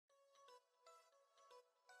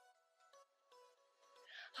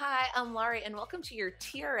Hi, I'm Laurie, and welcome to your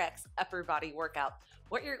TRX upper body workout.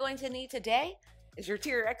 What you're going to need today is your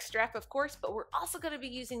TRX strap, of course, but we're also going to be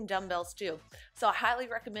using dumbbells too. So I highly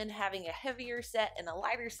recommend having a heavier set and a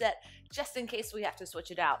lighter set just in case we have to switch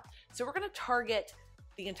it out. So we're going to target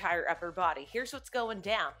the entire upper body. Here's what's going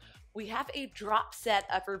down. We have a drop set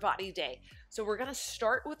upper body day. So we're going to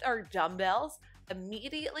start with our dumbbells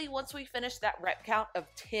immediately once we finish that rep count of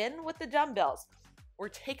 10 with the dumbbells. We're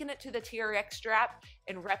taking it to the TRX strap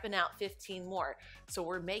and repping out 15 more. So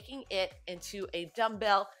we're making it into a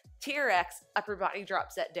dumbbell TRX upper body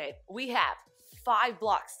drop set day. We have 5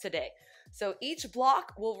 blocks today. So each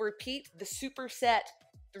block will repeat the superset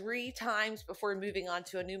 3 times before moving on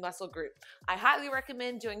to a new muscle group. I highly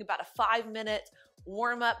recommend doing about a 5-minute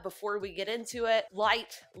warm up before we get into it.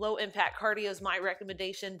 Light, low impact cardio is my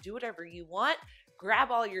recommendation. Do whatever you want.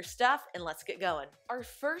 Grab all your stuff and let's get going. Our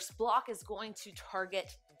first block is going to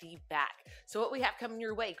target the back. So what we have coming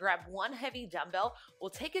your way, grab one heavy dumbbell.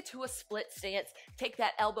 We'll take it to a split stance. Take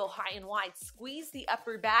that elbow high and wide. Squeeze the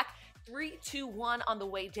upper back. 3, 2, 1 on the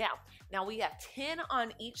way down. Now we have 10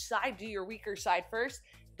 on each side. Do your weaker side first.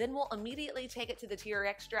 Then we'll immediately take it to the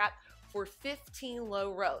TRX strap for 15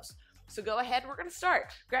 low rows. So go ahead, we're gonna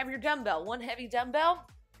start. Grab your dumbbell, one heavy dumbbell.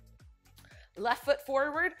 Left foot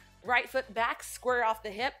forward. Right foot back, square off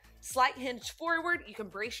the hip, slight hinge forward. You can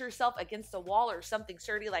brace yourself against a wall or something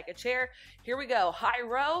sturdy like a chair. Here we go, high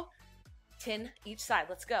row, 10 each side.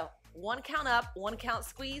 Let's go. 1 count up, 1 count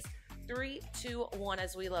squeeze, 3, 2, 1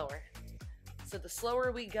 as we lower. So the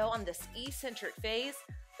slower we go on this eccentric phase,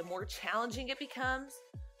 the more challenging it becomes.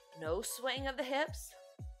 No swaying of the hips.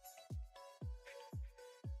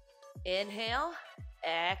 Inhale,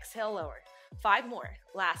 exhale, lower. 5 more,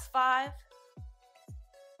 last 5.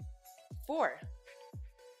 4,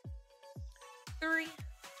 3,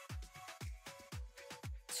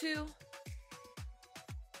 2,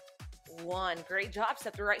 1. Great job.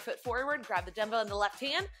 Step the right foot forward. Grab the dumbbell in the left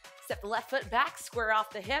hand. Step the left foot back. Square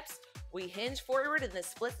off the hips. We hinge forward in this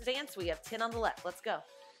split stance. We have 10 on the left. Let's go.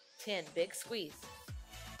 10. Big squeeze.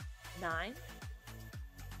 9,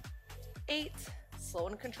 8. Slow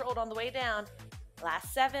and controlled on the way down.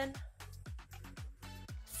 Last 7,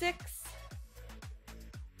 6,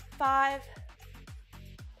 5,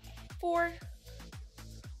 4,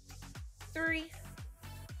 3,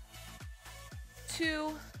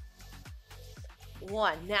 2,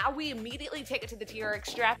 1. Now we immediately take it to the TRX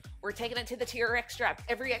strap. We're taking it to the TRX strap.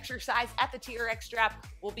 Every exercise at the TRX strap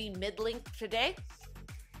will be mid-length today.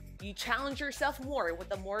 You challenge yourself more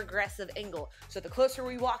with a more aggressive angle. So the closer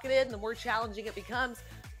we walk it in, the more challenging it becomes.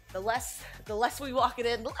 The less we walk it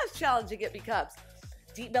in, the less challenging it becomes.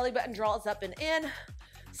 Deep belly button draws up and in.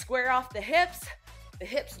 Square off the hips. The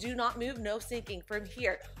hips do not move, no sinking. From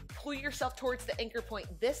here, pull yourself towards the anchor point.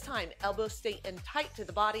 This time, elbows stay in tight to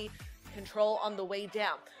the body. Control on the way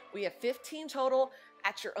down. We have 15 total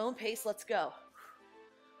at your own pace. Let's go.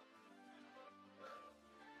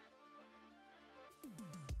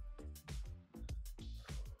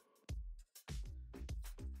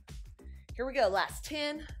 Here we go. Last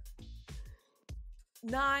 10,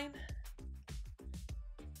 9,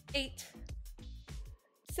 8,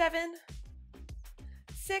 7,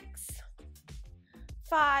 6,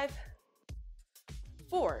 5,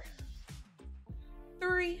 4,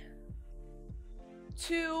 3,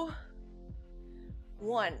 2,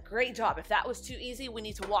 1. Great job. If that was too easy, we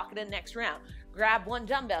need to walk it in next round. Grab one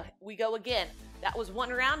dumbbell. We go again. That was 1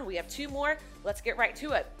 round. We have 2 more. Let's get right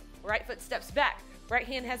to it. Right foot steps back. Right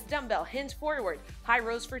hand has dumbbell. Hinge forward. High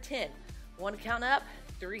rows for 10. 1 count up,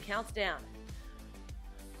 3 counts down.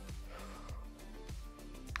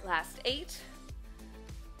 Last 8,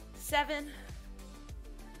 7,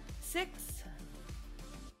 6,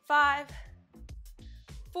 5,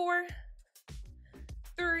 4,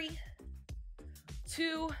 3,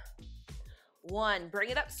 2, 1. Bring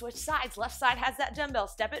it up, switch sides. Left side has that dumbbell.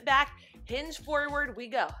 Step it back, hinge forward, we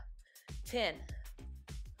go. 10,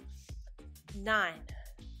 9,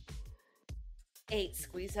 8,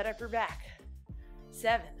 squeeze that upper back.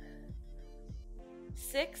 7,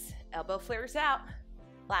 6, elbow flares out.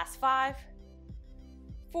 Last 5,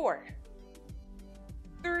 4,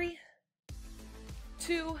 3,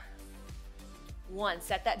 2, 1.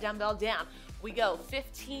 Set that dumbbell down. We go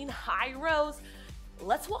 15 high rows.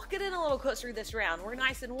 Let's walk it in a little closer this round. We're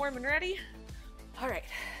nice and warm and ready. All right,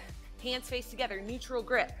 hands face together, neutral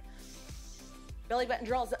grip. Belly button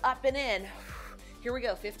draws up and in. Here we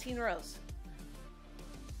go, 15 rows.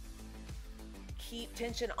 Keep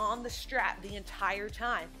tension on the strap the entire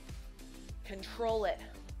time. Control it.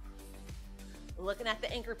 Looking at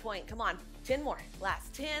the anchor point. Come on, 10 more.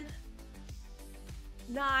 Last 10,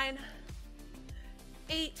 9,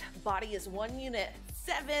 8, body is 1 unit,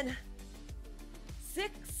 7,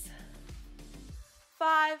 6,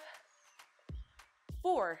 5,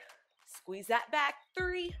 4, squeeze that back,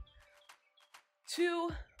 3,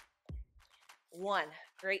 2, 1.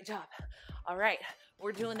 Great job. All right,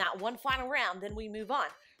 we're doing that one final round, then we move on.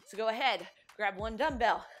 So go ahead, grab one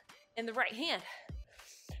dumbbell in the right hand.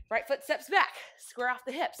 Right foot steps back, square off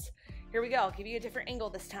the hips. Here we go, I'll give you a different angle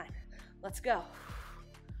this time. Let's go.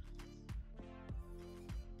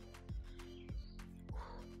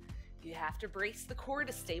 You have to brace the core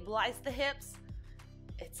to stabilize the hips.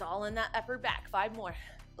 It's all in that upper back. 5 more.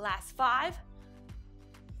 Last 5,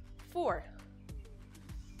 4,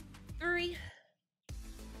 3,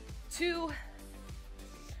 2,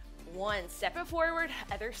 1. Step it forward,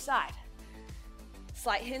 other side.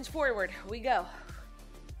 Slight hinge forward, we go.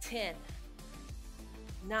 10,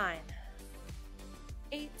 9,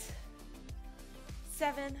 8,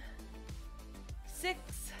 7,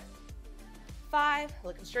 6, 5,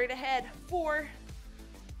 looking straight ahead, 4,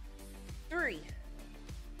 3,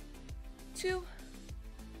 2,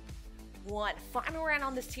 1. Final round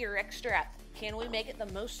on this TRX strap. Can we make it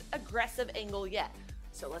the most aggressive angle yet?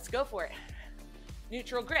 So let's go for it.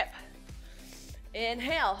 Neutral grip.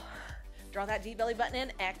 Inhale, draw that deep belly button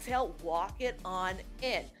in. Exhale, walk it on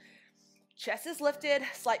in. Chest is lifted,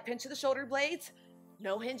 slight pinch of the shoulder blades.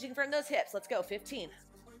 No hinging from those hips. Let's go, 15.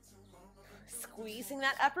 Squeezing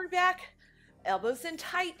that upper back, elbows in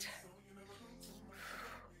tight.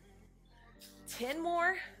 10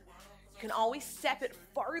 more. You can always step it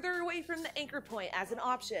farther away from the anchor point as an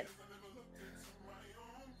option.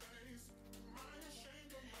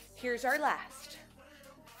 Here's our last.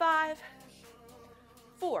 5,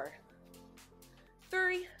 4,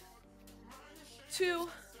 3, 2,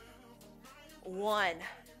 1.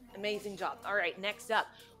 Amazing job. All right, next up,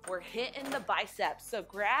 we're hitting the biceps. So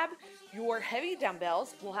grab your heavy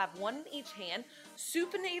dumbbells. We'll have one in each hand.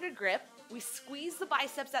 Supinated grip. We squeeze the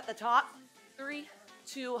biceps at the top. 3,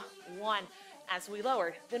 2, 1 as we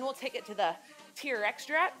lower. Then we'll take it to the TRX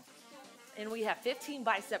strap. And we have 15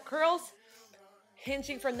 bicep curls.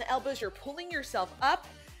 Hinging from the elbows, you're pulling yourself up.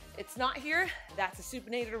 It's not here. That's a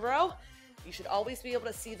supinated row. You should always be able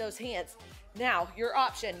to see those hands. Now, your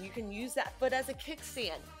option, you can use that foot as a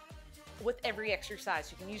kickstand with every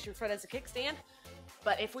exercise. You can use your foot as a kickstand,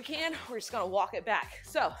 but if we can, we're just gonna walk it back.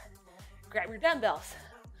 So, grab your dumbbells.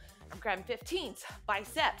 I'm grabbing 15s,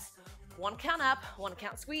 biceps. 1 count up, 1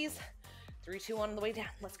 count squeeze. 3, 2, 1 on the way down.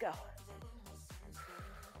 Let's go.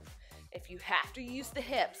 If you have to use the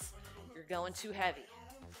hips, you're going too heavy.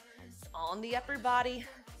 It's on the upper body.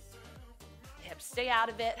 Hips stay out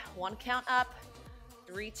of it. 1 count up.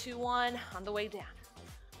 3, 2, 1 on the way down.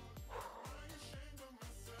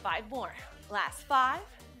 5 more. Last 5,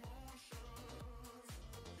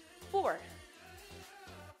 4,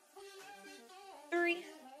 3,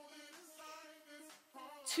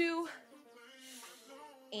 2,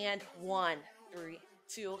 and 1. 3,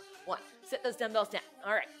 2, 1. Set those dumbbells down.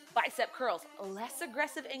 All right, bicep curls. A less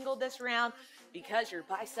aggressive angle this round because your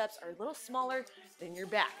biceps are a little smaller than your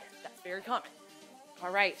back. That's very common.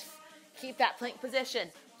 All right, keep that plank position.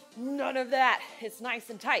 None of that. It's nice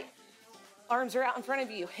and tight. Arms are out in front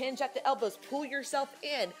of you. Hinge at the elbows. Pull yourself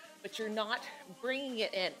in, but you're not bringing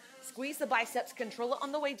it in. Squeeze the biceps. Control it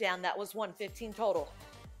on the way down. That was 115 total.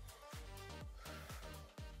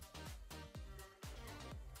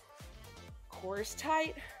 Core is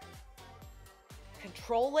tight.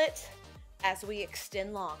 Control it as we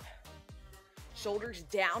extend long. Shoulders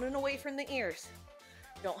down and away from the ears.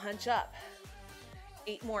 Don't hunch up.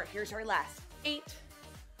 8 more. Here's our last. 8,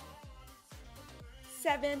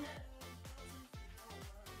 7,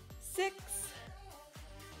 6.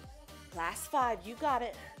 Last 5. You got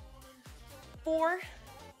it. 4,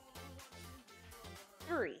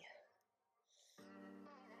 3,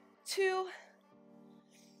 2,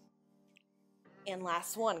 and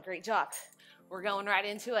last 1. Great job. We're going right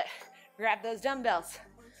into it. Grab those dumbbells.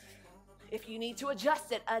 If you need to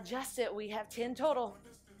adjust it. We have 10 total.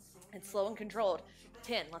 And slow and controlled.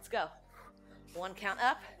 10, let's go. 1 count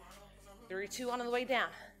up. 3, 2, 1 on the way down.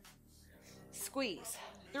 Squeeze.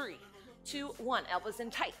 3, 2, 1. Elbows in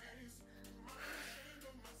tight.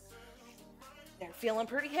 They're feeling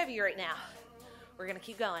pretty heavy right now. We're gonna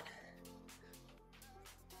keep going.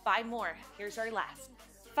 5 more. Here's our last.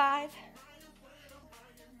 5,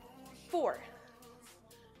 4,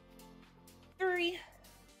 3,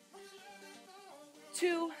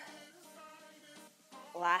 2,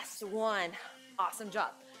 last 1. Awesome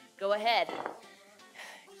job. Go ahead.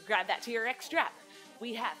 Grab that TRX strap.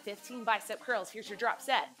 We have 15 bicep curls. Here's your drop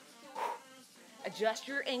set. Adjust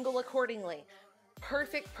your angle accordingly.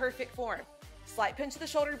 Perfect form. Slight pinch of the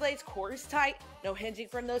shoulder blades, core is tight, no hinging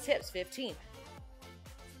from those hips. 15.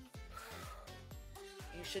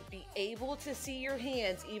 You should be able to see your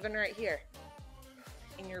hands even right here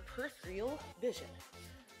in your peripheral vision.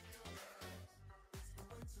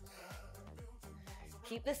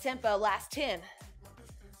 Keep this tempo, last 10.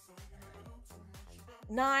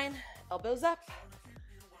 9, elbows up.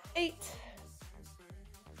 8,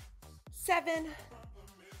 7,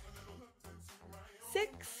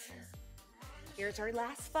 6. Here's our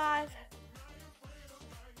last 5,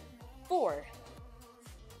 4,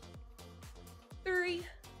 3,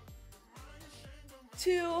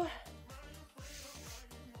 2,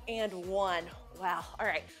 and 1. Wow. All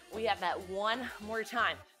right, we have that one more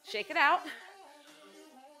time. Shake it out.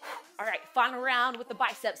 All right, final round with the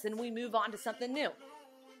biceps, then we move on to something new.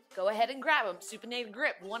 Go ahead and grab them. Supinated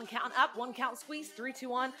grip. 1 count up, 1 count squeeze. 3, 2,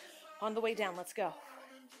 1. On the way down, let's go.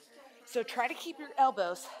 So try to keep your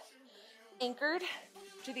elbows anchored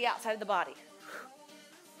to the outside of the body.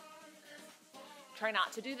 Try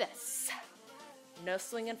not to do this. No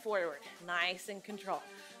swinging forward. Nice and control.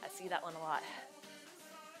 I see that one a lot.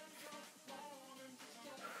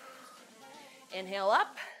 Inhale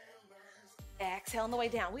up. Exhale on the way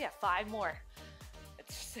down. We have 5 more.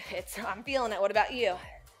 I'm feeling it. What about you?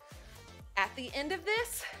 At the end of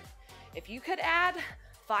this, if you could add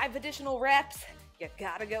 5 additional reps, you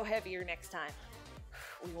gotta go heavier next time.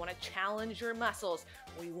 We want to challenge your muscles.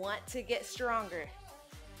 We want to get stronger.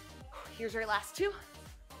 Here's our last 2.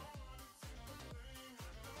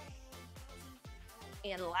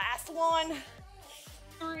 And last one.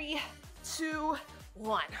 3, 2,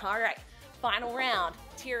 1. All right, final round.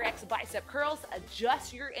 TRX bicep curls.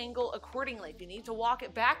 Adjust your angle accordingly. If you need to walk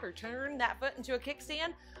it back or turn that foot into a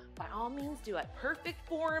kickstand, by all means do it. Perfect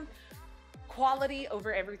form, quality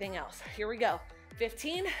over everything else. Here we go.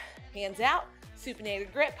 15, hands out,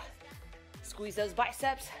 supinated grip. Squeeze those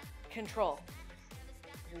biceps, control.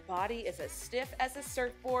 Your body is as stiff as a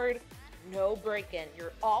surfboard, no break-in.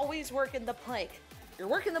 You're always working the plank. You're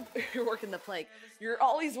working the plank. You're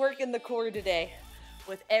always working the core today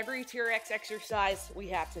with every TRX exercise we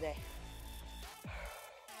have today.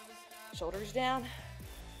 Shoulders down.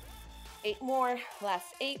 8 more,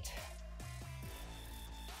 last 8,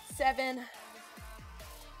 7,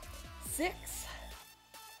 6,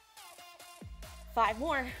 5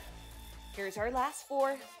 more. Here's our last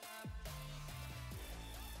 4,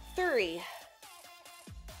 3,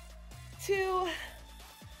 2,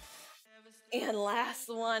 and last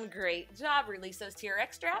one. Great job. Release those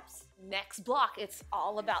TRX straps. Next block, it's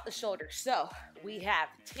all about the shoulders. So we have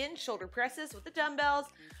 10 shoulder presses with the dumbbells.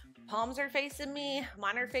 Palms are facing me,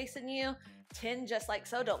 mine are facing you. 10 just like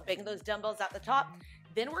so. Don't bang those dumbbells at the top.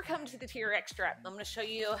 Then we're coming to the TRX strap. I'm going to show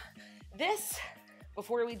you this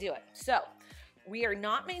before we do it. So we are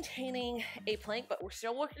not maintaining a plank, but we're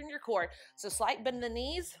still working your core. So slight bend in the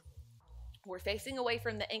knees. We're facing away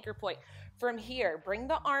from the anchor point. From here, bring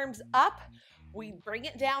the arms up. We bring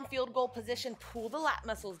it down, field goal position, pull the lat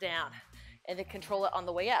muscles down, and then control it on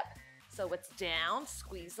the way up. So it's down,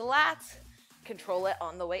 squeeze the lats, control it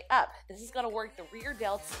on the way up. This is going to work the rear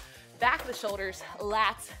delts, back of the shoulders,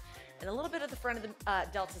 lats, and a little bit of the front of the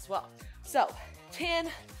delts as well. So 10,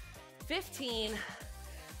 15,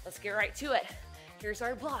 let's get right to it. Here's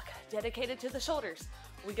our block dedicated to the shoulders.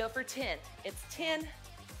 We go for 10. It's 10,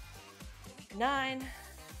 9,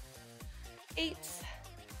 8,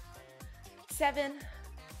 7,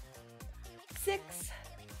 6,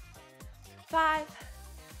 5,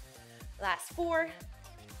 last 4,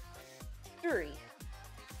 3,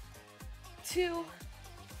 2,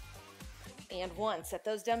 and 1. Set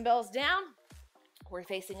those dumbbells down. We're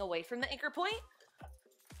facing away from the anchor point.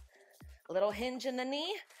 A little hinge in the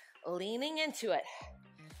knee, leaning into it.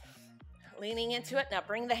 Leaning into it. Now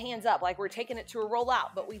bring the hands up like we're taking it to a roll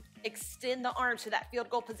out, but we extend the arms to that field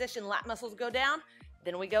goal position. Lat muscles go down,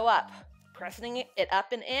 then we go up. Pressing it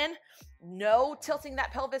up and in. No tilting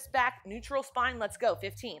that pelvis back. Neutral spine. Let's go.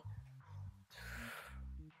 15.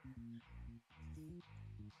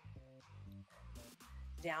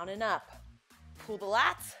 Down and up. Pull the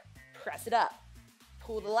lats, press it up.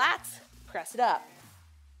 Pull the lats, press it up.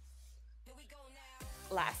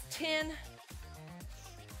 Last 10,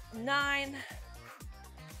 9,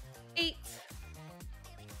 8,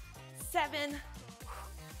 7,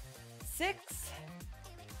 6,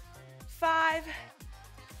 5,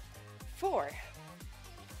 4,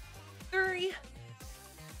 3,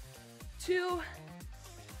 2,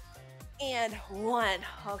 and 1.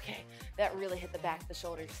 Okay, that really hit the back of the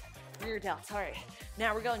shoulders. Rear delts. All right,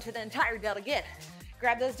 now we're going to the entire delt again.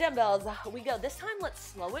 Grab those dumbbells. We go. This time, let's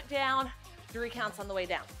slow it down. 3 counts on the way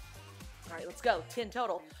down. All right, let's go. 10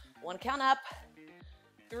 total. 1 count up,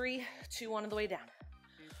 3, 2, 1 on the way down.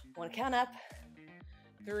 1 count up,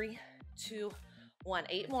 3, 2, 1.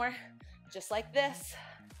 8 more, just like this.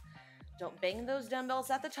 Don't bang those dumbbells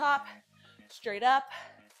at the top. Straight up.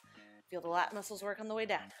 Feel the lat muscles work on the way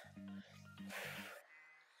down.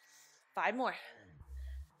 5 more.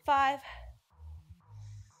 5,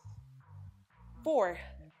 4,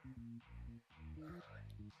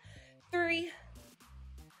 3,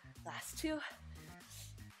 last 2,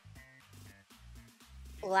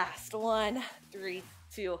 last 1, 3,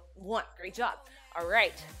 2, 1. Great job. All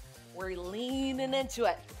right, we're leaning into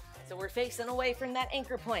it. So we're facing away from that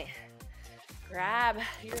anchor point. Grab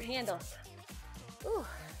your handles. Ooh.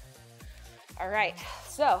 All right,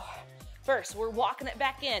 so first we're walking it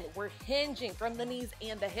back in. We're hinging from the knees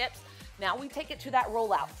and the hips. Now we take it to that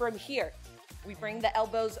rollout. From here, we bring the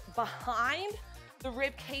elbows behind the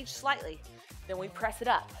rib cage slightly. Then we press it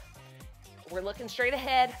up. We're looking straight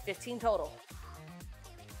ahead, 15 total.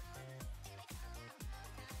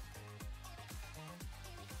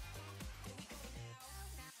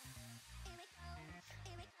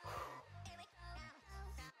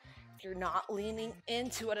 If you're not leaning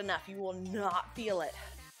into it enough, you will not feel it.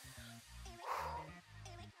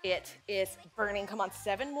 It is burning. Come on,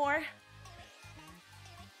 7 more.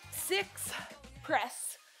 6,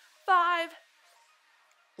 press. 5,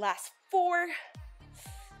 last 4,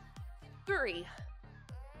 3,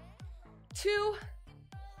 2,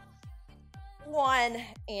 1,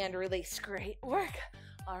 and release. Great work.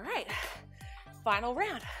 All right, final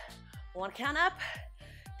round. 1 count up,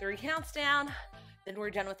 3 counts down, then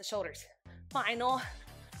we're done with the shoulders. Final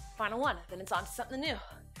 1, then it's on to something new.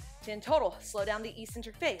 10 total. Slow down the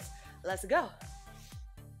eccentric phase. Let's go.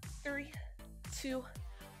 3, 2,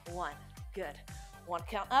 1. Good. 1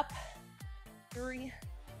 count up. 3,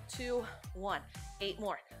 2, 1. 8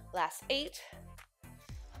 more. Last 8,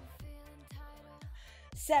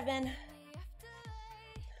 7,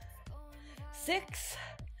 6.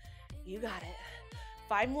 You got it.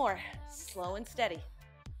 5 more. Slow and steady.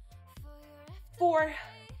 4,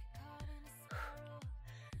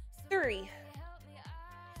 3,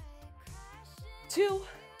 2,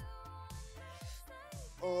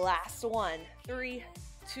 last 1. 3,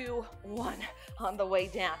 2, 1 on the way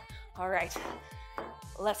down. All right,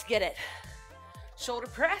 let's get it. Shoulder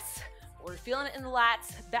press. We're feeling it in the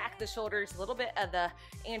lats, back the shoulders, a little bit of the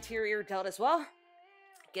anterior delt as well.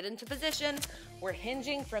 Get into position. We're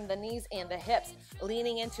hinging from the knees and the hips,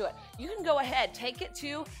 leaning into it. You can go ahead, take it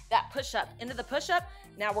to that push-up. Into the push-up,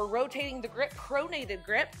 now we're rotating the grip, pronated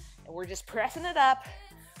grip, and we're just pressing it up,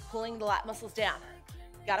 pulling the lat muscles down.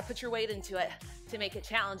 Got to put your weight into it to make it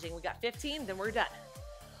challenging. We got 15, then we're done.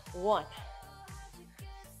 1,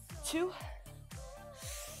 2,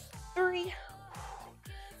 3,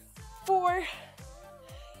 4,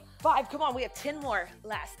 5. Come on, we have 10 more.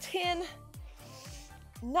 Last 10,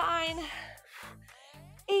 9,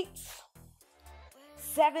 8,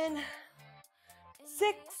 7,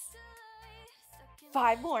 6,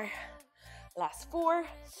 5 more. Last 4,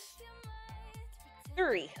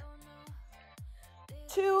 3,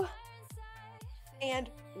 2, and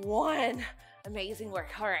 1. Amazing work.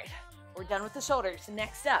 All right, we're done with the shoulders.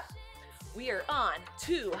 Next up, we are on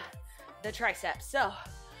to the triceps. So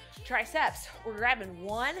triceps, we're grabbing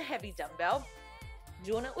 1 heavy dumbbell,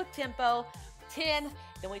 doing it with tempo, 10,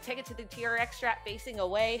 then we take it to the TRX strap facing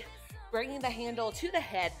away, bringing the handle to the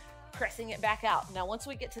head, pressing it back out. Now, once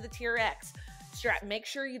we get to the TRX strap, make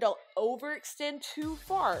sure you don't overextend too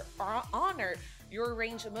far or honor your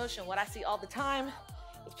range of motion. What I see all the time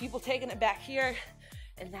is people taking it back here,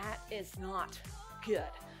 and that is not good.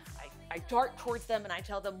 I dart towards them and I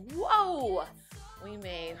tell them, whoa, we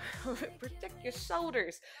may protect your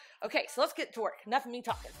shoulders. Okay, so let's get to work. Enough of me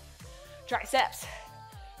talking. Triceps,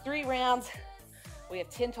 3 rounds. We have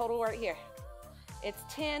 10 total right here. It's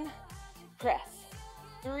 10, press.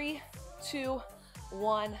 3, 2,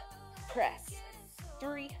 1, press.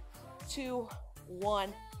 3, 2,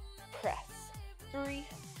 1, press. 3,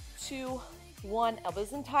 2, 1,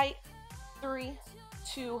 elbows in tight. 3,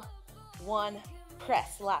 2, 1,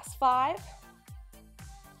 press. Last 5,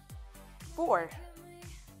 4,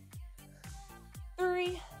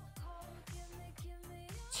 3,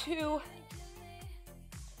 2,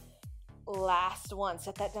 last 1.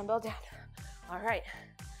 Set that dumbbell down. All right,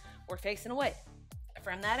 we're facing away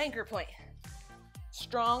from that anchor point.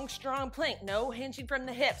 Strong, strong plank, no hinging from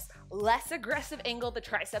the hips, less aggressive angle. The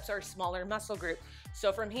triceps are a smaller muscle group.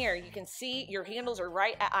 So from here, you can see your handles are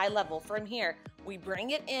right at eye level. From here, we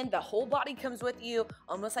bring it in, the whole body comes with you,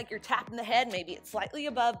 almost like you're tapping the head, maybe it's slightly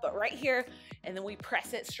above, but right here, and then we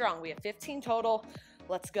press it strong. We have 15 total.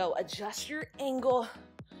 Let's go. Adjust your angle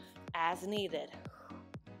as needed.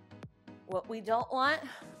 What we don't want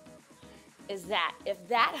is that if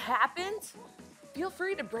that happens, feel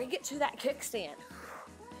free to bring it to that kickstand.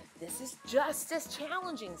 This is just as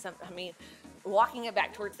challenging. Walking it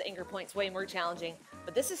back towards the anchor point is way more challenging,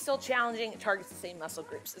 but this is still challenging. It targets the same muscle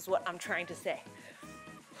groups is what I'm trying to say.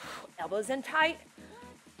 Elbows in tight.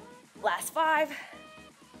 Last 5,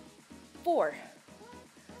 4,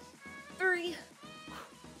 3,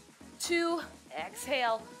 2,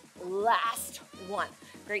 exhale. Last 1.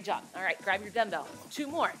 Great job. All right, grab your dumbbell. 2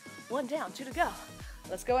 more. 1 down, 2 to go.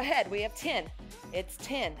 Let's go ahead. We have 10. It's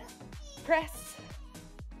 10. Press.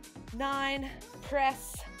 9.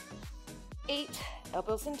 Press. 8.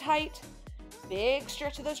 Elbows in tight. Big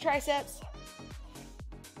stretch of those triceps.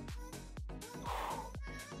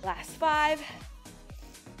 Last 5.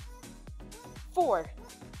 4.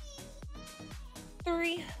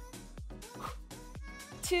 3.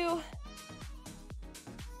 2.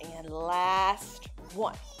 And last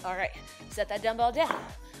 1. All right, set that dumbbell down.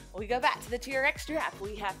 We go back to the TRX strap.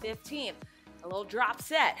 We have 15, a little drop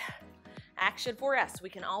set. Action for us. We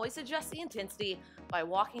can always adjust the intensity by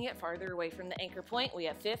walking it farther away from the anchor point. We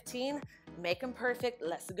have 15, make them perfect.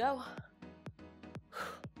 Let's go.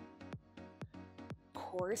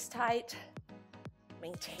 Core is tight,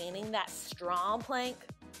 maintaining that strong plank,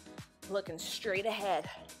 looking straight ahead.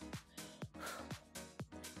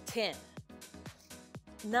 10,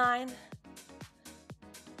 9,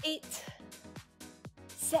 8,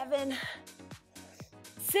 7,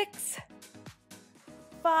 6,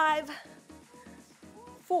 5,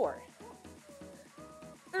 4,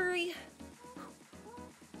 3,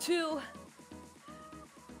 2,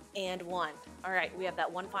 and 1. All right, we have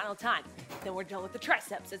that one final time. Then we're done with the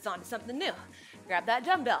triceps. It's on to something new. Grab that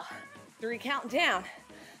dumbbell. 3 count down.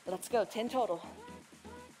 Let's go, 10 total.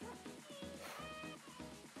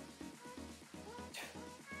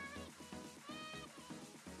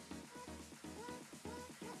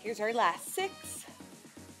 Here's our last 6,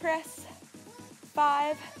 press,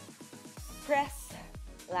 5, press,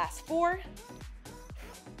 last 4,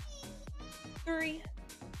 3,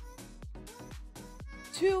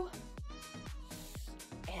 2,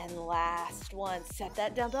 and last 1. Set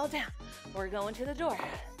that dumbbell down. We're going to the door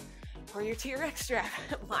for your TRX strap.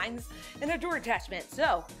 Mine's in a door attachment,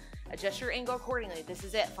 so adjust your angle accordingly. This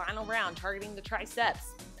is it, final round, targeting the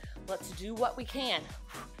triceps. Let's do what we can.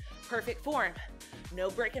 Perfect form. No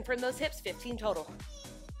breaking from those hips, 15 total.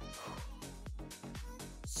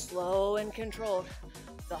 Slow and controlled.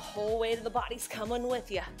 The whole weight of the body's coming with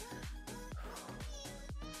you.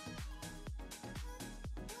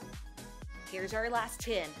 Here's our last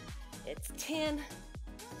 10. It's 10,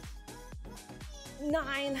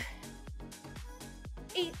 9,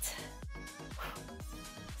 8,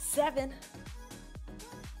 7,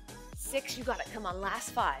 6, you got it, come on,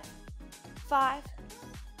 last 5, 5,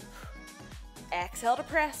 exhale to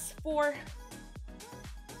press, 4,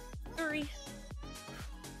 3,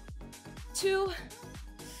 2,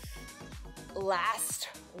 last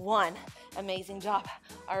 1. Amazing job.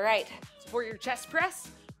 All right, for your chest press,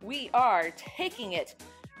 we are taking it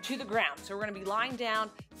to the ground. So we're gonna be lying down,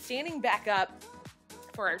 standing back up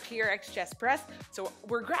for our TRX chest press. So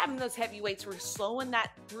we're grabbing those heavy weights. We're slowing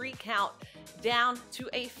that 3 count down to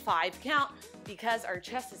a 5 count because our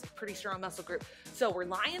chest is a pretty strong muscle group. So we're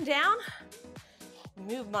lying down,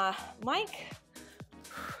 move my mic,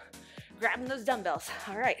 grabbing those dumbbells.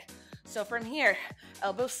 All right, so from here,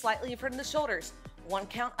 elbows slightly in front of the shoulders. 1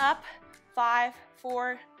 count up, 5,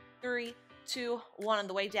 4, 3, 2, 1 on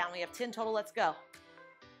the way down. We have 10 total, let's go.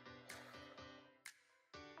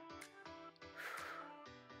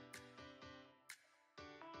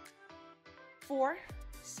 Four,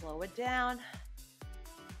 slow it down.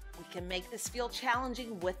 We can make this feel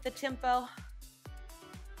challenging with the tempo.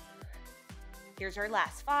 Here's our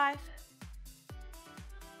last 5,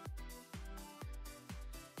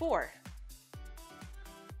 4,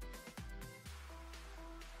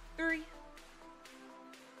 3,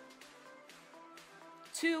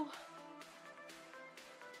 2,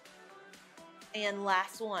 and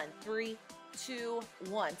last 1, 3, 2,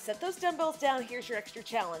 1. Set those dumbbells down. Here's your extra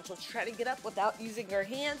challenge. Let's try to get up without using our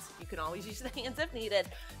hands. You can always use the hands if needed.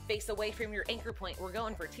 Face away from your anchor point. We're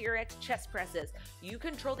going for TRX chest presses. You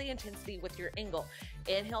control the intensity with your angle.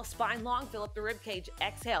 Inhale, spine long, fill up the rib cage.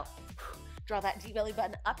 Exhale. Draw that deep belly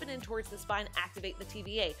button up and in towards the spine. Activate the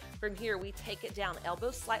TVA. From here, we take it down.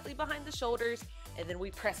 Elbows slightly behind the shoulders, and then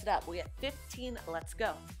we press it up. We have 15. Let's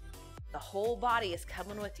go. The whole body is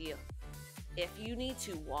coming with you. If you need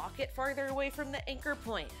to, walk it farther away from the anchor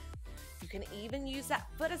point. You can even use that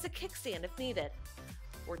foot as a kickstand if needed.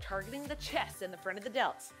 We're targeting the chest and the front of the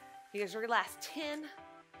delts. Here's our last 10,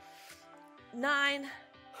 9,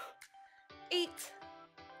 8,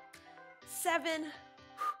 7,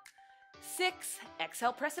 6,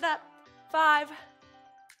 exhale, press it up, 5,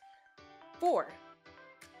 4,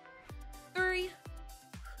 3,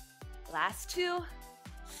 last 2,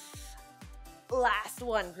 last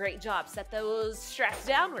 1. Great job. Set those straps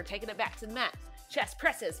down. We're taking it back to the mat. Chest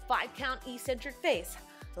presses, 5 count eccentric face.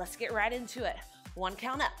 Let's get right into it. 1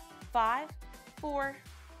 count up, 5, 4,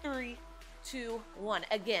 3, 2, 1.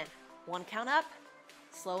 Again, 1 count up,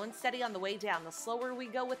 slow and steady on the way down. The slower we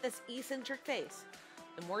go with this eccentric face,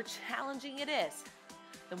 the more challenging it is,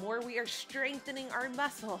 the more we are strengthening our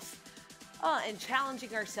muscles and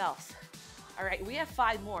challenging ourselves. All right, we have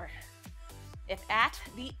 5 more. If at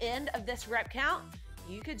the end of this rep count,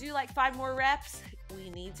 you could do like 5 more reps, we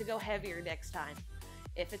need to go heavier next time.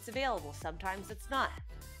 If it's available, sometimes it's not.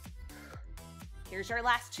 Here's our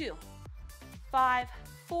last 2. 5,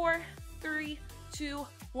 4, 3, 2,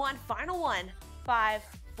 1. Final 1. 5,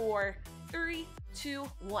 4, 3, 2,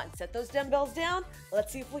 1. Set those dumbbells down.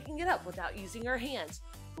 Let's see if we can get up without using our hands.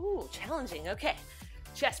 Ooh, challenging. Okay.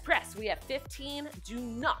 Chest press. We have 15. Do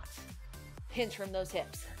not hinge from those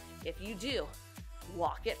hips. If you do,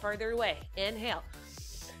 walk it farther away. Inhale.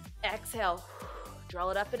 Exhale. Draw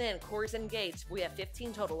it up and in. Core's engaged. We have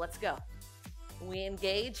 15 total. Let's go. We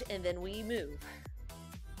engage and then we move.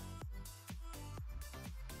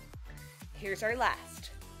 Here's our last.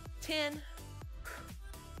 10,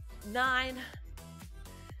 9,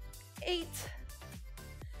 8,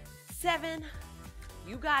 7,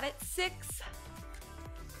 you got it, 6,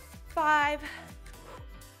 5,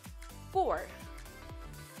 4,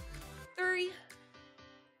 3,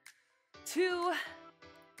 2,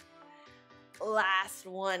 last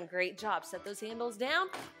 1. Great job. Set those handles down.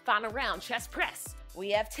 Final round, chest press. We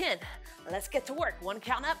have 10. Let's get to work. 1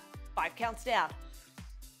 count up, 5 counts down.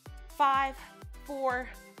 5, 4,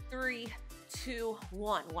 3, 2,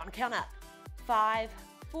 1. 1 count up. 5,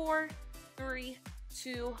 4, 3,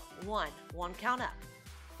 2, 1. 1 count up.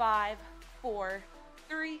 5, 4,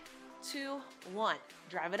 3, 2, 1.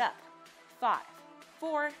 Drive it up. 5,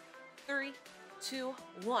 4, 3, 2,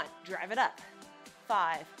 1. Drive it up.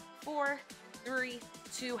 5, 4, 3,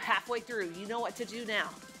 2. Halfway through. You know what to do now.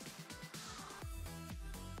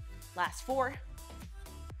 Last 4,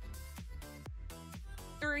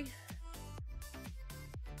 3,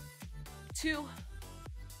 2,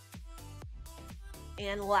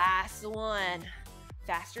 and last 1.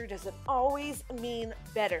 Faster doesn't always mean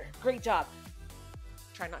better. Great job.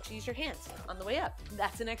 Try not to use your hands on the way up.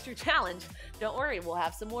 That's an extra challenge. Don't worry, we'll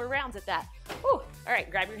have some more rounds at that. Whew. All right,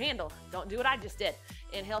 grab your handle. Don't do what I just did.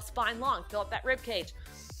 Inhale, spine long, fill up that rib cage.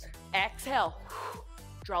 Exhale,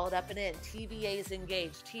 draw it up and in. TVA is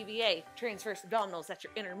engaged. TVA, transverse abdominals, that's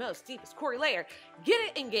your innermost, deepest core layer. Get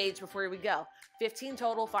it engaged before we go. 15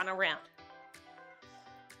 total, final round.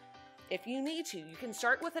 If you need to, you can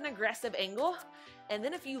start with an aggressive angle, and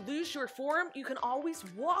then if you lose your form, you can always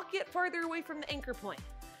walk it farther away from the anchor point.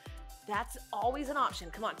 That's always an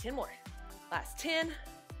option. Come on, 10 more. Last 10,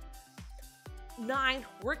 9,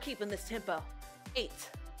 we're keeping this tempo. 8,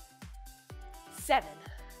 7,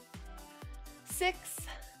 6,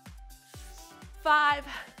 5,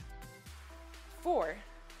 4,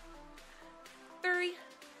 3,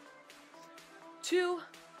 2,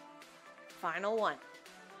 final 1.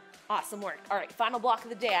 Awesome work. All right, final block of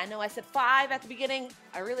the day. I know I said 5 at the beginning.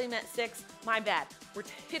 I really meant 6. My bad. We're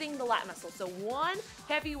hitting the lat muscle. So 1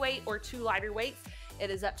 heavy weight or 2 lighter weights. It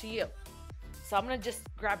is up to you. So I'm going to just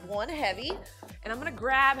grab 1 heavy, and I'm going to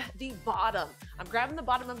grab the bottom. I'm grabbing the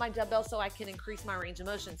bottom of my dumbbell so I can increase my range of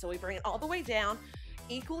motion. So we bring it all the way down.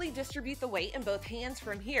 Equally distribute the weight in both hands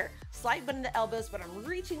from here. Slight bend in the elbows, but I'm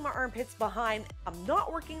reaching my armpits behind. I'm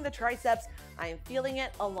not working the triceps. I am feeling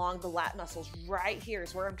it along the lat muscles. Right here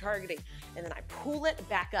is where I'm targeting. And then I pull it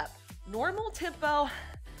back up. Normal tempo.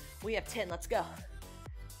 We have 10. Let's go.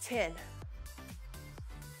 10.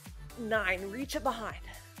 9. Reach it behind.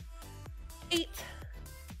 8.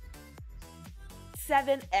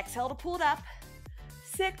 7. Exhale to pull it up.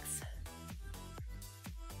 6.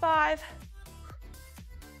 5.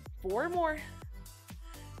 4 more.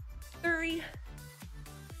 3,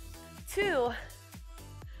 2,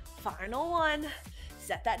 final 1.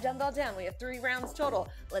 Set that dumbbell down. We have 3 rounds total.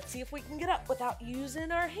 Let's see if we can get up without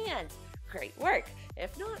using our hands. Great work.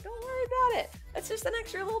 If not, don't worry about it. That's just an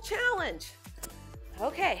extra little challenge.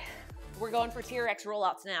 Okay, we're going for TRX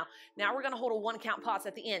rollouts now. Now we're gonna hold a 1 count pause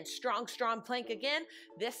at the end. Strong, strong plank again.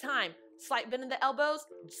 This time, slight bend in the elbows,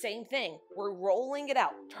 same thing. We're rolling it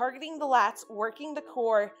out, targeting the lats, working the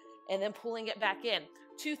core, and then pulling it back in.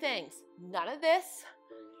 2 things, none of this,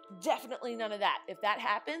 Definitely none of that. If that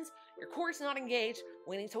happens, your core is not engaged.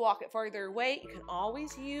 We need to walk it farther away. You can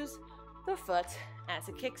always use the foot as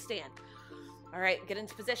a kickstand. All right, get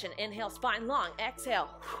into position. Inhale, spine long. Exhale,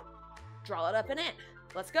 draw it up and in.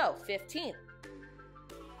 Let's go. 15.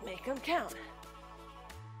 Make them count.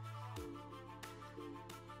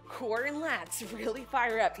 Core and lats really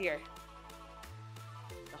fire up here.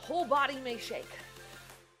 The whole body may shake.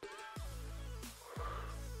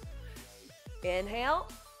 Inhale,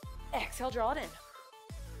 exhale, draw it in.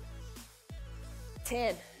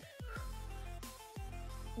 10,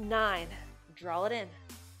 9, draw it in.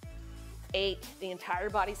 8, the entire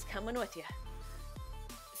body's coming with you.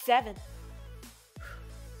 7,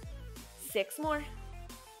 6 more.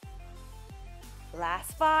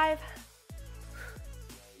 Last 5,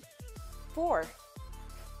 4,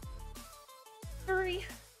 3,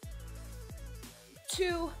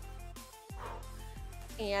 2,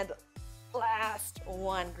 and last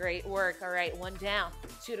 1. Great work. All right, 1 down,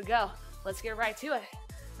 2 to go. Let's get right to it.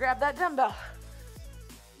 Grab that dumbbell.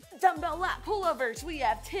 Dumbbell lat pullovers. We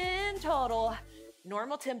have 10 total.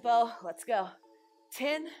 Normal tempo. Let's go.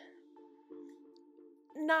 10,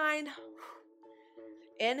 9.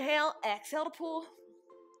 Inhale, exhale to pull.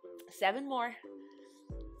 7 more.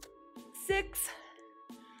 6.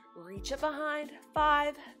 Reach it behind.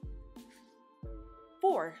 5,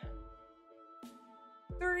 4,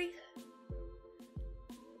 3,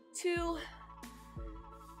 2,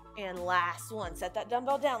 and last one. Set that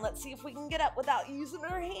dumbbell down. Let's see if we can get up without using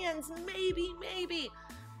our hands. Maybe.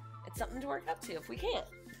 It's something to work up to if we can't.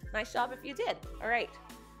 Nice job if you did. All right.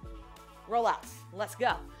 Rollouts. Let's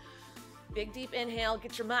go. Big deep inhale.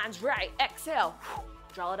 Get your minds right. Exhale.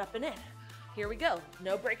 Draw it up and in. Here we go.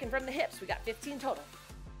 No breaking from the hips. We got 15 total.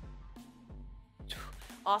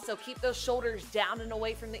 Also, keep those shoulders down and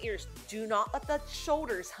away from the ears. Do not let the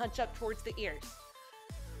shoulders hunch up towards the ears.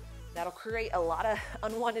 That'll create a lot of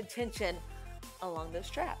unwanted tension along those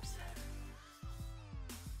traps.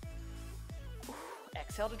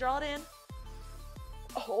 Exhale to draw it in.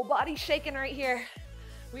 Whole body shaking right here.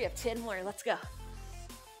 We have 10 more. Let's go.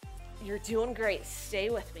 You're doing great. Stay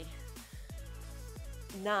with me.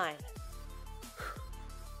 9,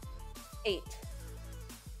 8,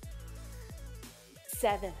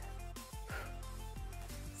 7,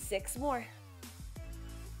 6 more.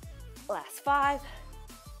 Last 5,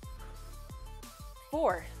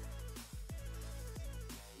 4,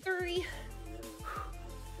 3,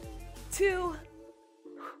 2,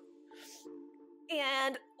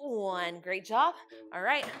 and 1. Great job. All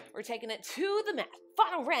right, we're taking it to the mat.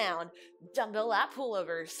 Final round, dumbbell lat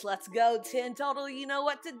pullovers. Let's go. 10 total. You know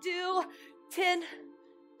what to do. 10,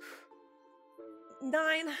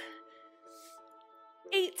 9,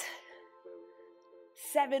 8,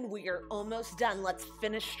 7. We are almost done. Let's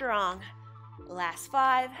finish strong. Last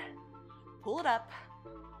 5. Pull it up.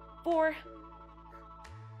 4,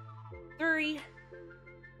 3,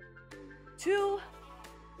 2,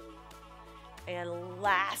 and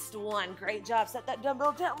last 1. Great job. Set that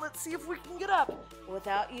dumbbell down. Let's see if we can get up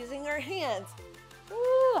without using our hands.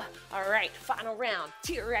 Woo. All right, final round.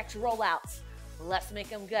 TRX rollouts. Let's make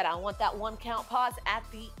them good. I want that 1 count pause at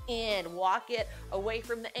the end. Walk it away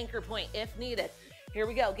from the anchor point if needed. Here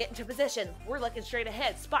we go. Get into position. We're looking straight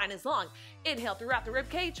ahead. Spine is long. Inhale throughout the rib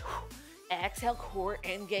cage. Exhale, core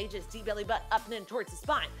engages. Deep belly button up and in towards the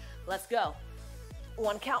spine. Let's go.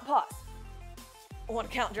 1 count pause. 1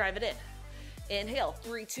 count drive it in. Inhale,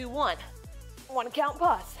 3, 2, 1. 1 count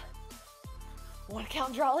pause. 1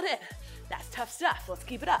 count draw it in. That's tough stuff. Let's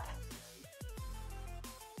keep it up.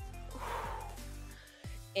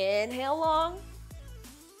 Inhale long.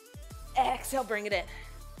 Exhale, bring it in.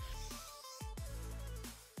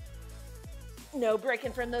 No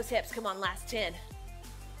breaking from those hips. Come on, last 10.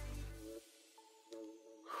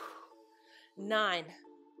 9.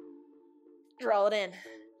 Draw it in.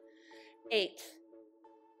 8.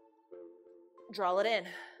 Draw it in.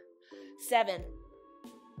 7.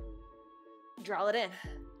 Draw it in.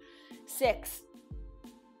 6.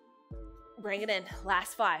 Bring it in.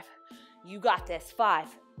 Last 5. You got this. 5.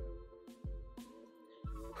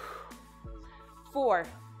 4.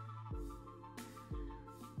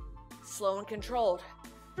 Slow and controlled.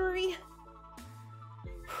 3.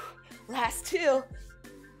 Last 2.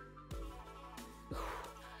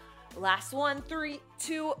 Last 1. 3,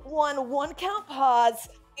 2, 1. 1 count pause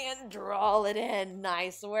and draw it in.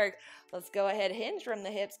 Nice work. Let's go ahead, hinge from the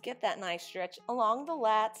hips. Get that nice stretch along the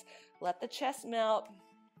lats. Let the chest melt.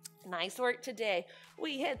 Nice work today.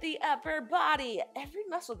 We hit the upper body, every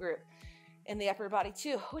muscle group in the upper body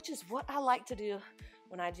too, which is what I like to do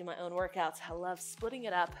when I do my own workouts. I love splitting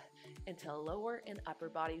it up into lower and upper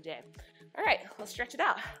body day. All right, let's stretch it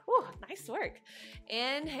out. Whew, nice work.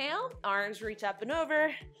 Inhale, arms reach up and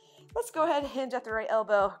over. Let's go ahead and hinge at the right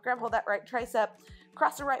elbow. Grab hold of that right tricep.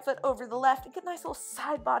 Cross the right foot over the left and get a nice little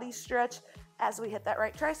side body stretch as we hit that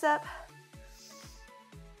right tricep.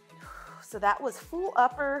 So that was full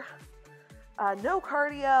upper, no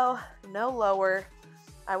cardio, no lower.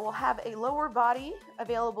 I will have a lower body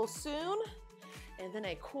available soon, and then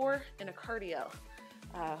a core and a cardio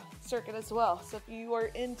circuit as well. So if you are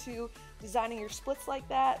into designing your splits like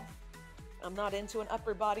that, I'm not into an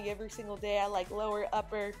upper body every single day. I like lower,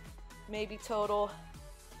 upper, maybe total.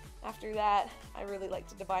 After that, I really like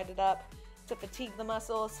to divide it up to fatigue the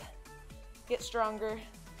muscles, get stronger.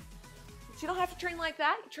 But you don't have to train like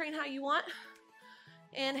that. You train how you want.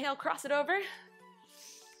 Inhale, cross it over.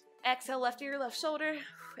 Exhale, left ear, left shoulder.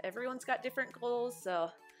 Everyone's got different goals,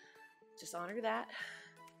 so just honor that.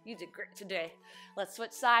 You did great today. Let's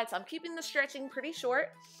switch sides. I'm keeping the stretching pretty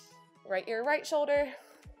short. Right ear, right shoulder.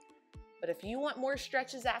 But if you want more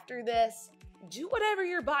stretches after this, do whatever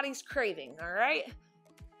your body's craving, all right?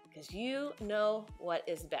 Because you know what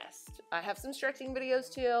is best. I have some stretching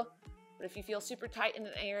videos too, but if you feel super tight in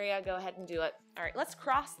an area, go ahead and do it. All right, let's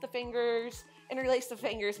cross the fingers, interlace the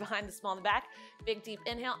fingers behind the small of the back. Big deep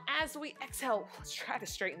inhale. As we exhale, let's try to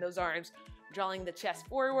straighten those arms, drawing the chest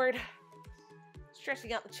forward,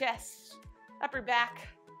 stretching out the chest, upper back.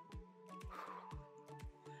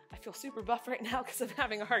 I feel super buff right now because I'm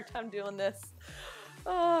having a hard time doing this.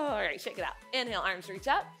 Oh, all right, shake it out. Inhale, arms reach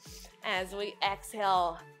up. As we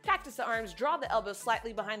exhale, cactus the arms, draw the elbows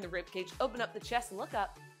slightly behind the rib cage, open up the chest, look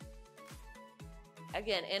up.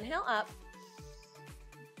 Again, inhale up.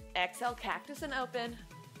 Exhale, cactus and open.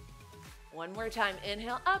 One more time,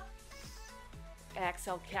 inhale up.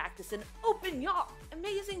 Exhale, cactus and open. Y'all,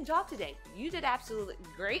 amazing job today. You did absolutely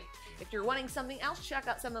great. If you're wanting something else, check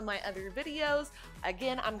out some of my other videos.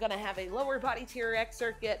 Again, I'm gonna have a lower body TRX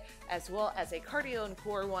circuit as well as a cardio and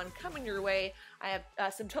core one coming your way. I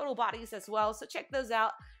have some total bodies as well, so check those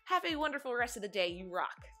out. Have a wonderful rest of the day. You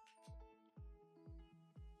rock.